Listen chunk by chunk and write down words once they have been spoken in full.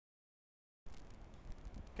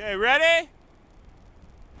Okay, ready?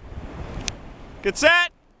 Get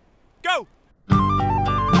set, go!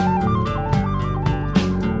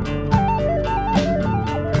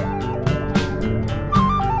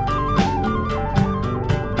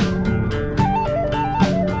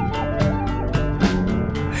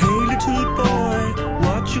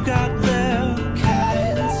 You got there?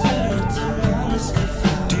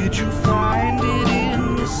 Did you find it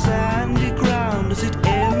in the sandy ground? Does it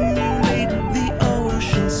emulate the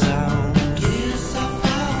ocean sound? Yes, I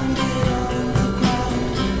found it on the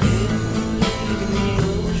ground, emulating the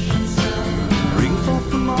ocean sound. Bring forth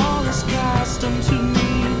the mollusk cast unto me.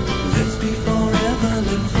 Let's be forever,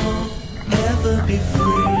 live forever, be free.